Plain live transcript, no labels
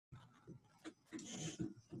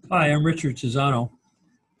Hi, I'm Richard Tizzano,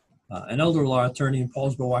 an elder law attorney in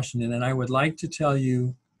Paulsboro, Washington, and I would like to tell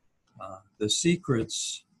you the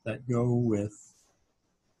secrets that go with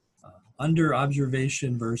under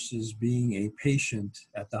observation versus being a patient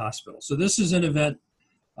at the hospital. So this is an event,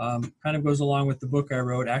 kind of goes along with the book I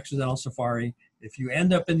wrote, Accidental Safari. If you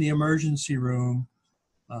end up in the emergency room,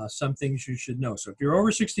 some things you should know. So if you're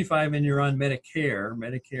over 65 and you're on Medicare,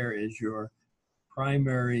 Medicare is your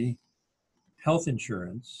primary health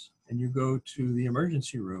insurance, and you go to the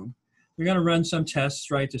emergency room, you're going to run some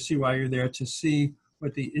tests, right, to see why you're there, to see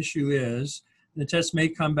what the issue is. And the test may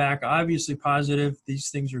come back obviously positive.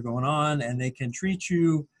 These things are going on, and they can treat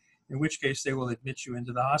you, in which case they will admit you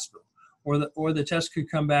into the hospital. Or the test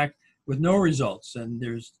could come back with no results, and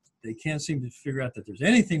they can't seem to figure out that there's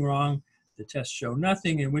anything wrong. The tests show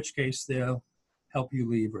nothing, in which case they'll help you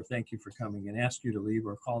leave, or thank you for coming and ask you to leave,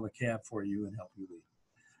 or call the cab for you and help you leave.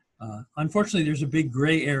 Unfortunately, there's a big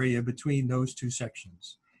gray area between those two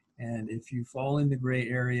sections. And if you fall in the gray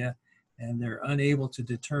area and they're unable to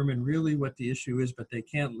determine really what the issue is, but they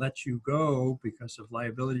can't let you go because of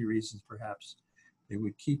liability reasons, perhaps, they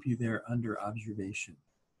would keep you there under observation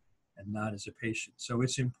and not as a patient. So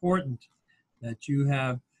it's important that you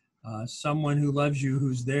have someone who loves you,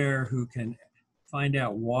 who's there, who can find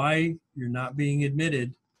out why you're not being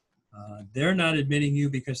admitted. They're not admitting you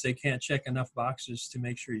because they can't check enough boxes to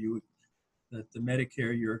make sure that the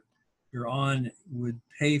Medicare you're on would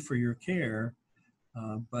pay for your care,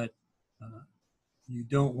 but you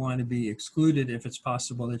don't want to be excluded if it's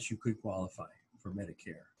possible that you could qualify for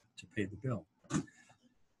Medicare to pay the bill.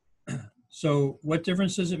 So what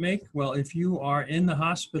difference does it make? Well, if you are in the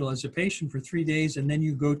hospital as a patient for 3 days and then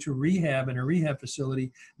you go to rehab in a rehab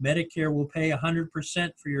facility, Medicare will pay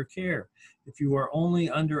 100% for your care. If you are only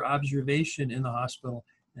under observation in the hospital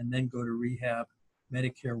and then go to rehab,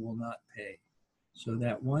 Medicare will not pay. So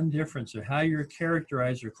that one difference of how you're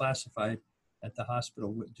characterized or classified at the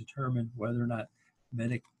hospital would determine whether or not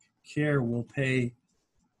Medicare will pay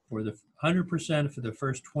for the 100% for the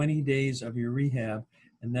first 20 days of your rehab,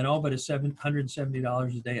 and then all but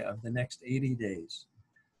 $770 a day of the next 80 days.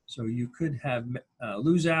 So you could have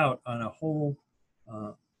lose out on a whole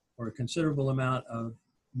or a considerable amount of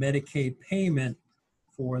Medicaid payment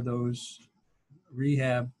for those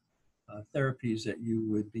rehab therapies that you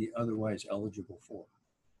would be otherwise eligible for.